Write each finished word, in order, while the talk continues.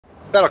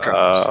Battle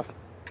comms.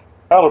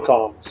 Battle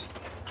comms.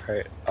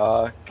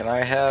 Alright, can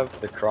I have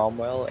the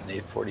Cromwell and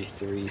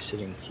 843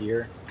 sitting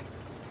here?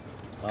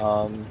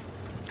 And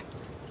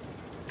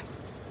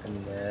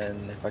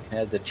then if I can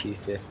have the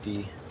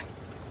T50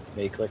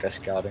 make like a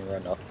scouting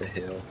run up the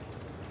hill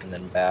and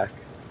then back.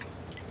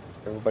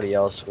 Everybody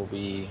else will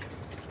be...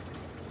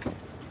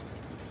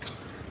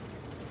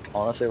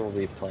 Honestly, we'll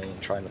be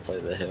trying to play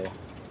the hill.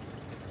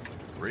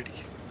 Ready.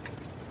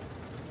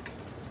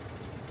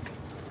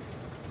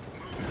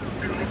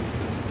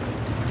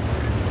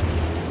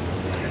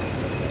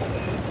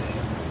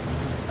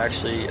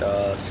 Actually,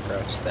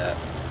 scratch that.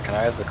 Can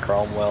I have the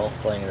Cromwell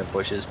playing in the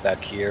bushes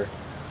back here?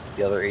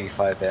 The other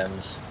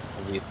 85Ms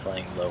will be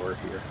playing lower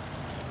here.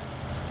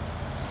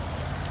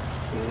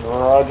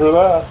 Roger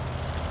that.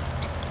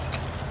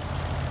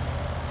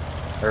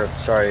 Or,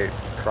 sorry,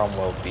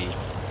 Cromwell B.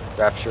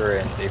 Rapture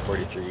and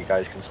 843, you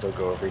guys can still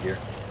go over here.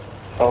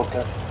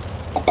 Okay.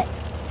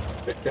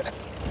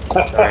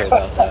 Sorry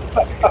about that.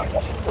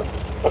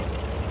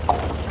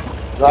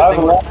 Drive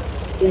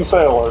a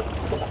sailor.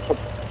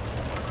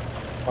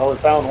 Well, we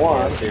found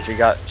one. Yeah, see if you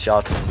got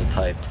shots of the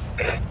type.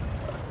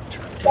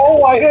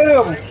 Oh, I hit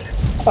him!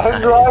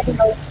 I'm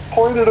driving, I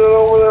pointed it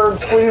over there and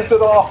squeezed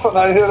it off and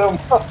I hit him.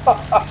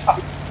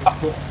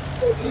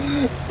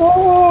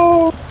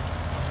 Oh!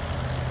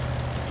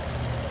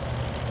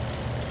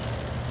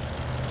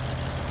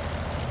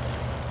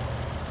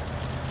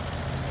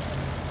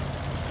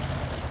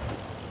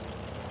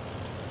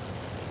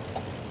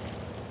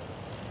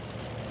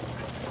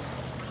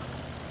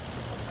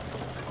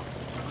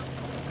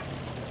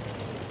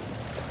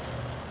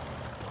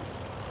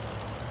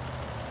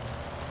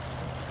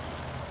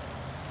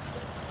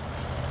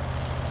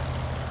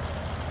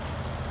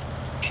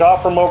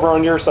 Shot from over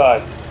on your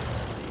side.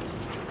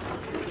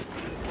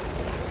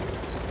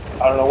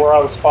 I don't know where I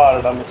was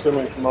spotted, I'm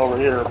assuming from over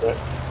here, but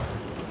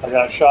I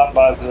got shot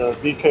by the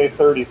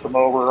VK-30 from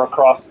over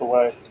across the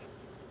way.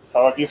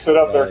 So if you sit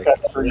up there,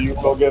 Kester, you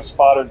will get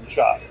spotted and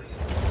shot.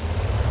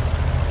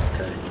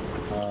 Okay.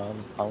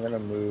 I'm gonna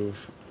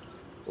move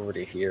over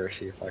to here,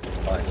 see if I can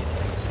spot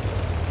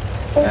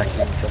anything. Back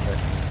in from it,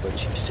 but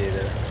you stay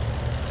there.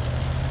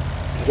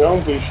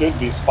 Jonesy should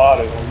be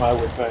spotting him, I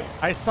would think.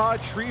 I saw a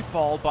tree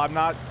fall, but I'm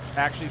not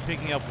actually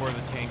picking up where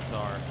the tanks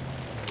are.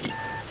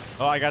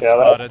 Oh, I got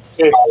spotted.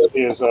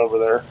 He is over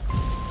there.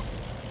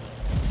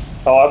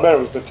 Oh, I bet it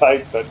was the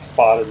type that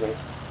spotted me.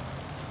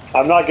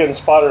 I'm not getting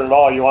spotted at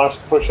all. You want us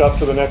to push up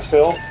to the next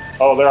hill?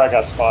 Oh, there I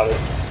got spotted.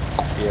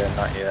 Yeah,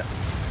 not yet.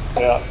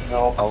 Yeah,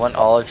 no. I want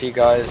all of you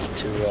guys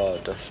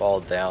to fall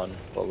down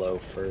below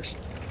first.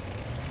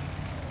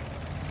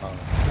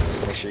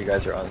 Just make sure you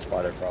guys are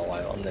unspotted for a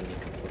while, and then you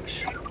can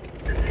push.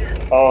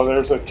 Oh,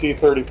 there's a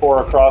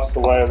T-34 across the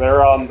way.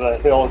 They're on the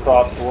hill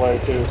across the way,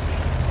 too.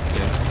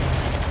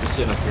 Yeah. Just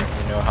sitting up here.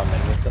 You know how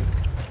many of them?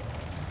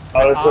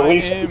 There's at I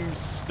least... am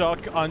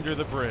stuck under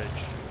the bridge.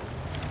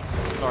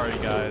 Sorry,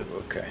 guys.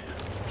 Okay.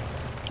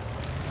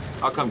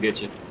 I'll come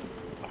get you.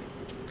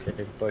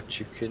 Okay, but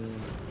you can...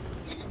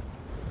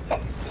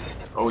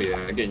 Oh yeah,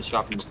 I'm getting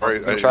shot from the bus.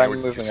 Alright, try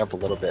moving up a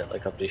little bit,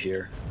 like up to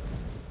here.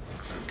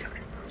 Okay.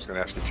 I was gonna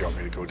ask if you want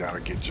me to go down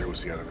and get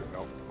Josie out of it.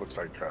 No, looks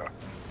like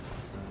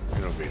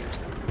Innovator's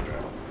gonna do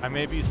that. I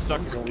may be stuck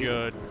for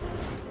good.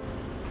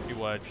 Be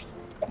wedged.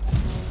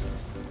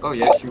 Oh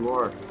yes, you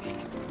are.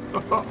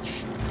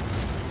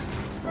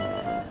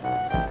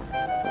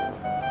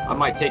 I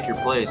might take your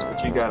place,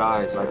 but you got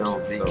eyes. I don't.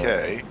 There's So.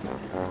 DK.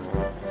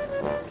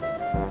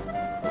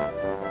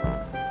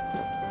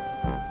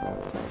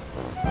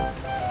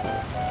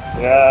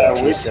 Yeah,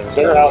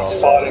 they're out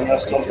spotting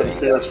us something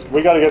fierce.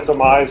 We gotta get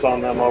some eyes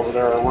on them over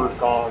there or we're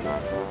gone.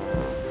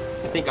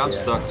 I think I'm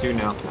stuck too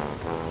now.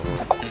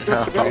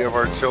 Do we have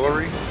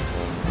artillery?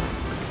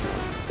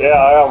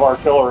 Yeah, I have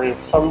artillery.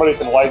 If somebody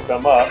can light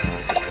them up.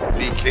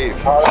 DK.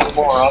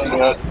 More on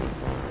that.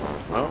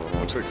 Well,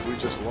 looks like we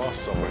just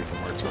lost somebody from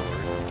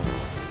artillery.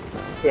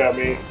 Yeah,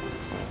 me.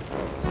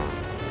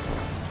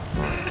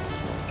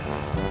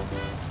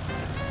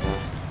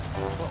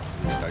 Well,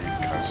 at least now you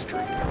can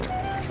concentrate on artillery.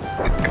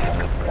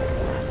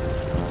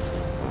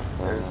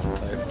 There's the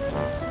type.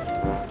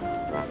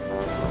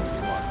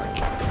 Come on, I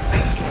can't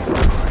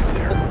hide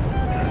there.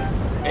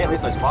 Hey, at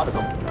least I spotted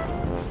them.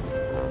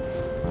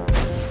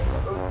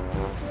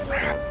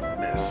 Rat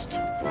missed.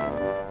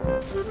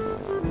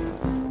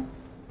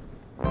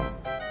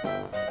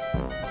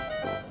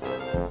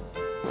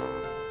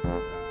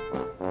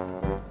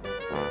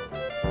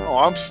 Oh,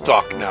 I'm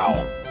stuck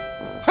now.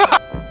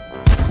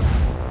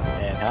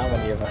 And how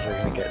many of us are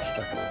gonna get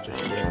stuck with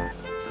this game?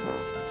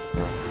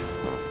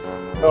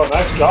 Oh,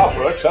 nice job,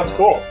 Rich. That's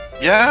cool.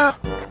 Yeah,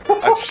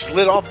 I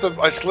slid off the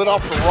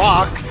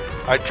rocks.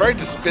 I tried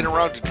to spin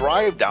around to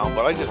drive down,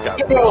 but I just got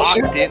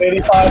locked in.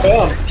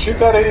 85M. Shoot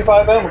that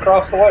 85M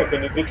across the way.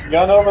 Can you get your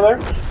gun over there?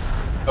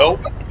 Nope.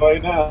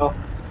 Right now.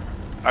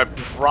 I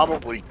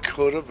probably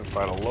could have if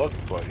I'd have looked,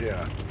 but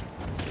yeah.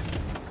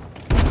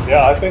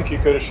 Yeah, I think you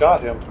could have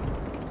shot him.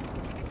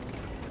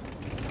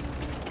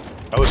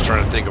 I was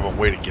trying to think of a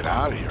way to get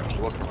out of here. I was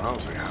looking around. I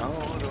was like, how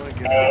do I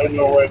get out? There's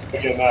no way to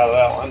get out of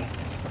that one.